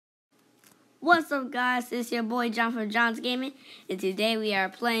What's up, guys? It's your boy John from JonsGaming, and today we are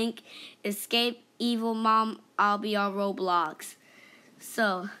playing Escape Evil Mom Obby on Roblox.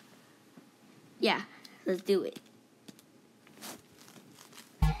 So, yeah, let's do it.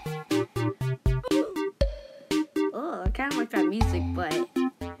 Oh, I kind of like that music, but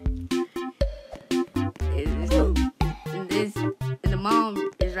and the mom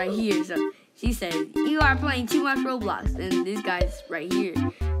is right here, so she says, "You are playing too much Roblox," and this guy's right here.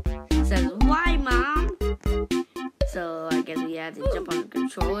 Says, "Why, Mom?" So I guess we have to jump on the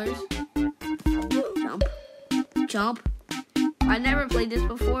controllers. Jump. I never played this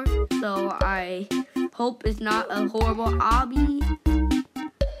before, so I hope it's not a horrible obby.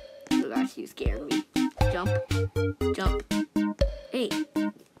 Oh gosh, you scared me. Jump. Hey,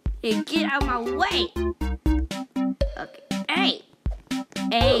 get out of my way. Okay.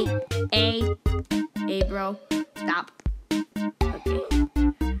 Hey, bro, stop. Okay.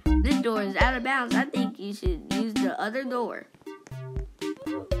 This door is out of bounds. I think you should use the other door.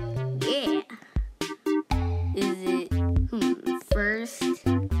 Yeah. Is it first?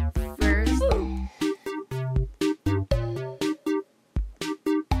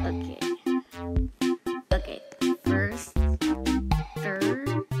 Okay. First, third.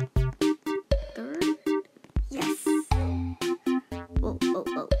 Yes. Whoa.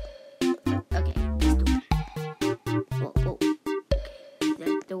 Okay, this door. Whoa. Okay,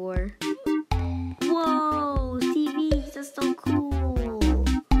 that door. Whoa, TVs, that's so cool.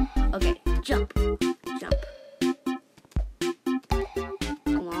 Okay, jump.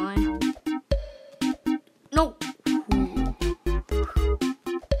 Come on. No.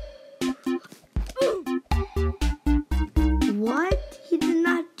 What? He did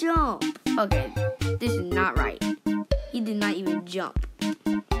not jump. Okay, this is not right. He did not even jump.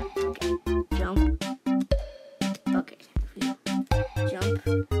 Okay, jump. Okay. Jump.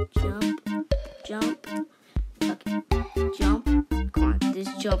 Okay, jump. Come on, this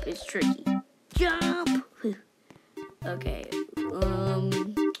jump is tricky. Jump! Okay, do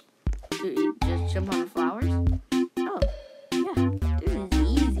you just jump on the flowers? Oh, yeah, this is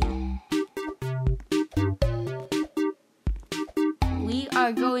easy. We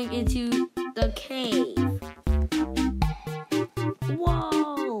are going into the cave.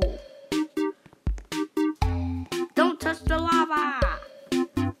 Whoa! Don't touch the lava!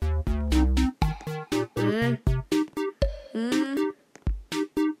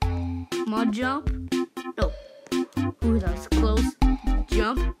 Come on, jump. No. Ooh, that was close.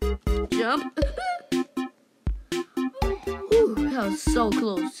 Jump. Ooh, that was so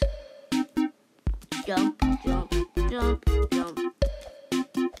close. Jump.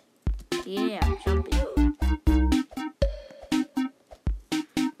 Yeah, I'm jumping.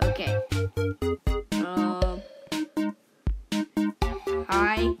 Okay.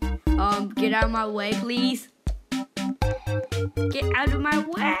 Hi. Get out of my way, please. Get out of my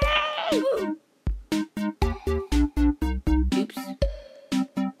way! Oops.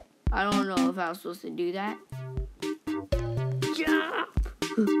 I don't know if I was supposed to do that.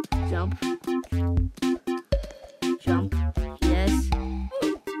 Jump. Yes.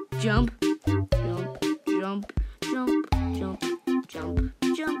 Jump. Okay.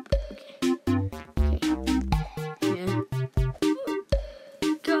 Yeah.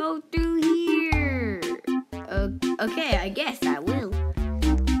 Go through here. Okay, I guess I will.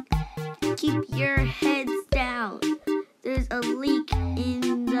 Keep your heads down. There's a leak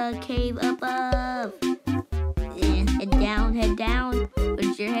in the cave above. Head down.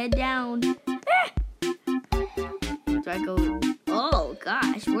 Put your head down. So I go. Oh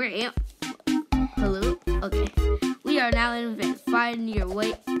gosh, where am? Hello. Okay, we are now in event. Find your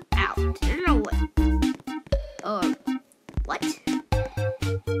way out. There's no way. Oh, what?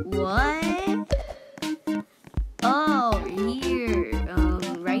 Oh, here.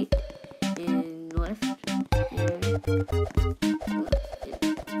 Right and left.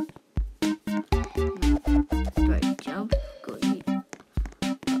 Do I jump? Go here.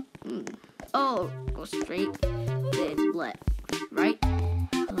 Oh, go straight. Then left. Right?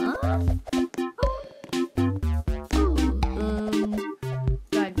 Huh?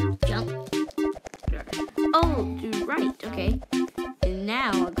 Do I jump? Oh, to right. Okay. And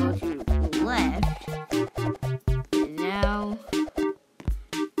now I'll go to the left. And now.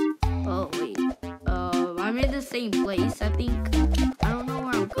 Oh, wait. I'm in the same place, I think. I don't know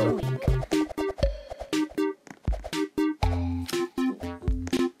where I'm going.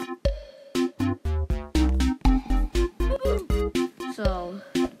 So,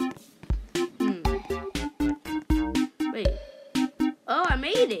 wait. Oh, I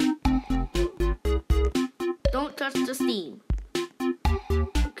made it. Don't touch the steam.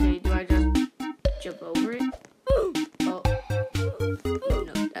 Okay, do I just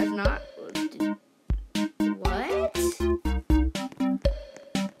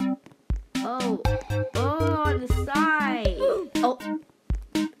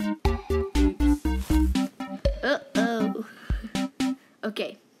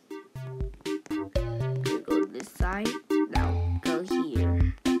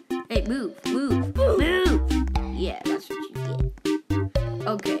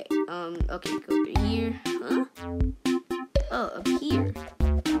Okay, okay, go through here. Huh? Oh, up here.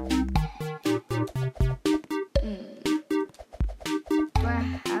 Do I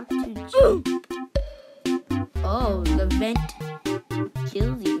have to jump? Oh, the vent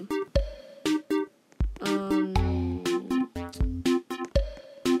kills you.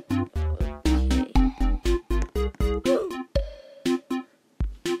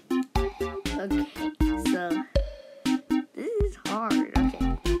 Okay, so this is hard. Okay,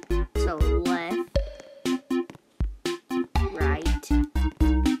 so left, right,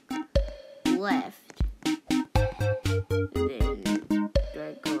 left, and then do I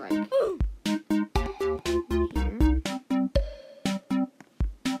go like here,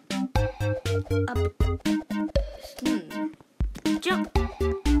 up, jump.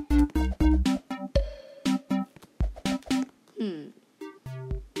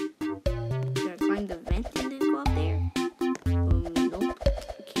 Should I climb the vent and then go up there? Nope.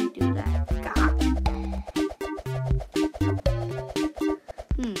 I can't do that. God.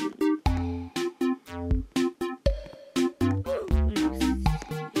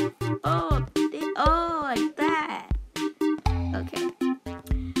 Oh, like that. Okay.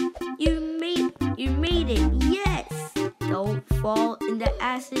 You made it. Yes. Don't fall in the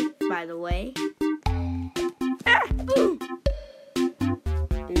acid, by the way. Ah! Oops.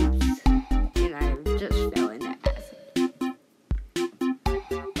 And I just fell in the acid.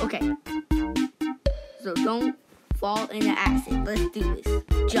 Okay. So don't fall in the acid. Let's do this.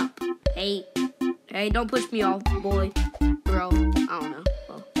 Jump. Hey, don't push me off, boy. Bro. I don't know.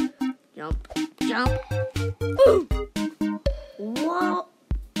 Oh. Jump. Jump. Ooh. Whoa.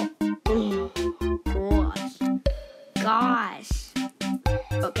 Gosh.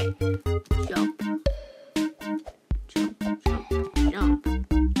 Okay. Jump. Jump.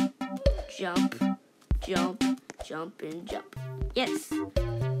 Jump. Jump. Jump and jump. Yes.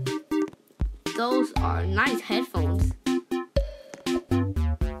 Those are nice headphones.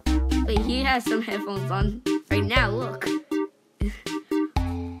 Wait, he has some headphones on right now. Look.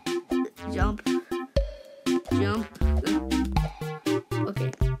 Jump. Jump.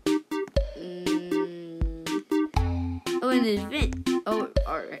 Okay. Oh, and there's vent. Oh,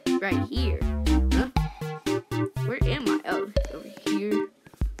 right here. Huh? Where am I? Oh, over here.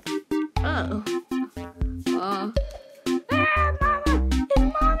 Oh. Mama! It's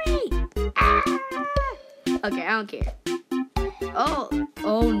mommy! Ah! Okay, I don't care.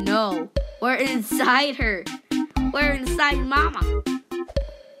 Oh no. We're inside her. We're inside mama.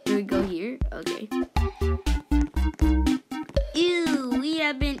 Here we go here. Okay. Ew, we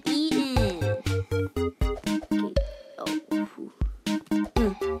have been eaten. Okay.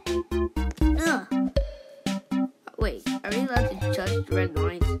 Oh. Wait, are we allowed to touch the red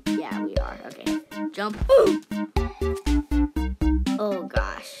lines? Yeah, we are. Okay. Jump. Oh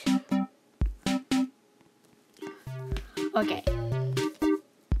gosh. Okay.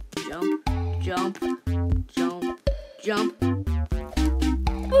 Jump, jump, jump, jump.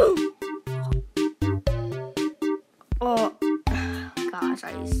 Oh gosh,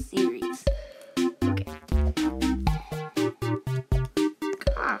 are you serious? Okay.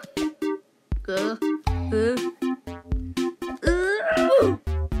 Ah.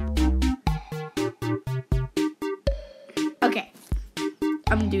 Okay.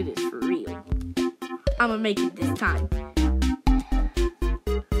 I'm gonna do this for real. I'm gonna make it this time.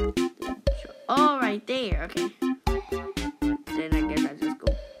 Oh, right there. Okay. Then I guess I just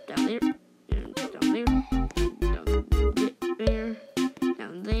go down there, and down there,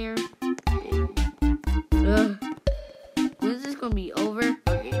 down there. When is this gonna be over?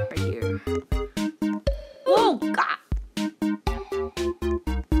 Okay, right here. Oh God!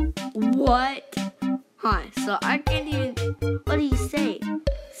 What? Huh? So I can't even. What do you say?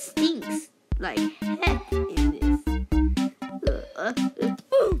 Stinks like heck in this.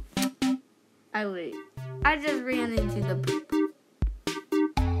 I just ran into the poop.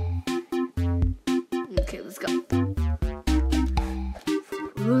 Okay, let's go.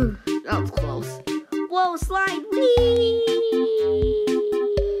 Ooh, that was close. Whoa, slide! Whee!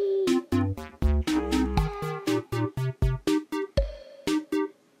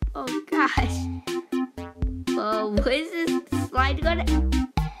 Oh gosh. What is this slide gonna?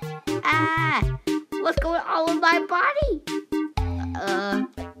 Ah! What's going on with my body?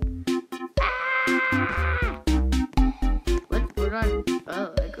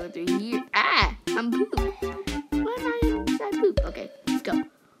 Oh, I go through here. Ah! I'm poop. Why am I inside poop? Okay, let's go.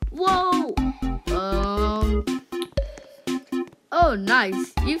 Whoa! Oh,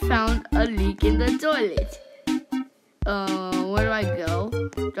 nice. You found a leak in the toilet. Where do I go?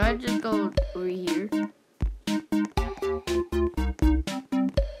 Do I just go over here?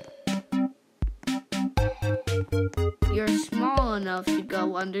 enough to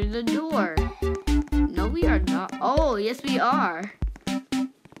go under the door. No, we are not. Oh, yes, we are.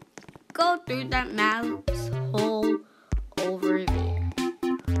 Go through that mouse hole over there.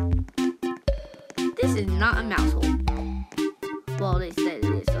 This is not a mouse hole. Well, they said it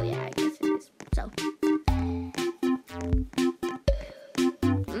is, so yeah, I guess it is. So.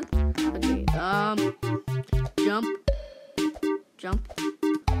 Okay, jump. Jump.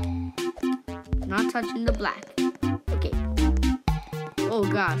 Not touching the black. Okay. Oh,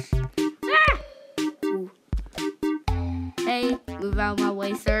 gosh. Ah! Ooh. Hey, move out of my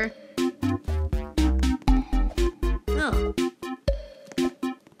way, sir. No.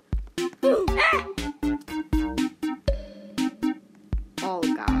 Ah! Oh,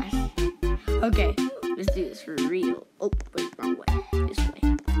 gosh. Okay, let's do this for real. Oh, wait, wrong way. This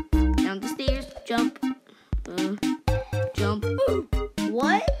way. Down the stairs. Jump. Jump.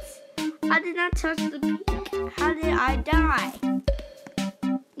 What? I did not touch the pink. How did I die?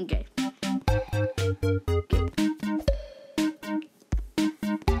 Okay.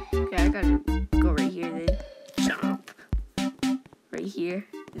 Okay, I gotta go right here then. Jump. Right here.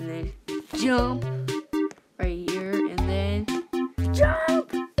 And then jump. Right here. And then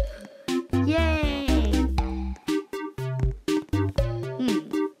jump. Yay.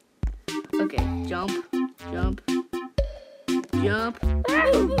 Okay, jump. Jump. Jump.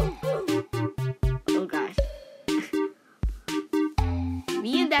 Oh gosh.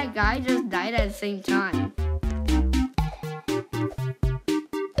 Me and that guy just died at the same time.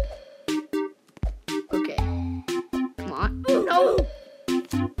 Okay. Come on. No!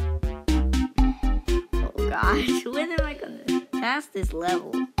 Oh gosh. When am I gonna pass this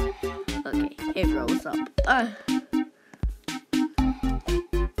level? Okay. Hey bro, what's up?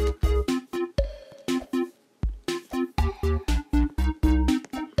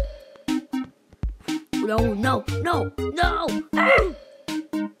 No, no, no, no! Ah!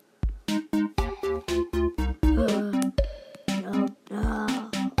 No, no.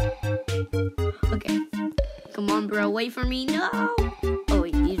 Okay. Come on, bro. Wait for me. No! Oh,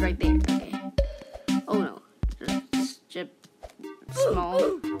 wait. He's right there. Okay. Oh, no. Just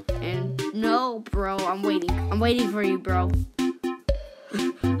small. And no, bro. I'm waiting. I'm waiting for you, bro.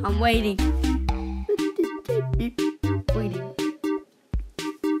 I'm waiting. Waiting.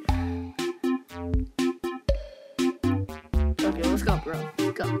 Okay, let's go, bro.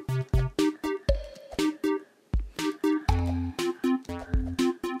 Let's go.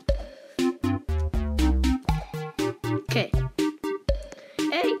 Okay.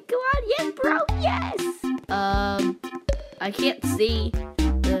 Hey, come on. Yes, bro. Yes. I can't see.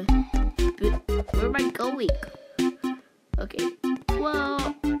 Where am I going? Okay.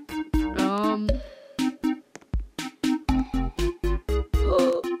 Well,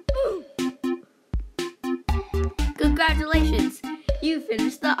 congratulations, you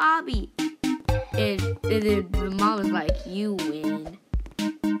finished the obby. And then the mom was like, you win.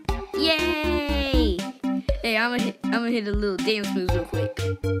 Yay! Hey, I'm gonna hit a little dance move real quick.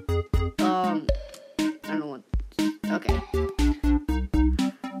 I don't want. Okay.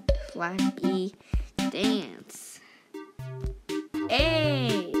 Flappy dance.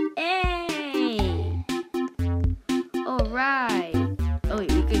 Hey, hey. All right. Oh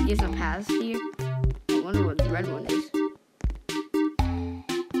wait, we could get some paths here. I wonder what the red one is.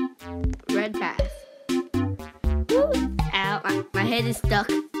 Red path. Woo. Ow, my head is stuck.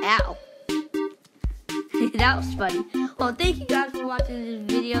 Ow. That was funny. Well, thank you guys for watching this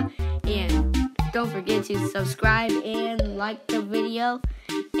video, and don't forget to subscribe and like the video,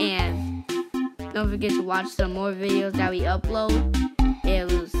 and don't forget to watch some more videos that we upload,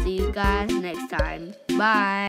 and we'll see you guys next time. Bye.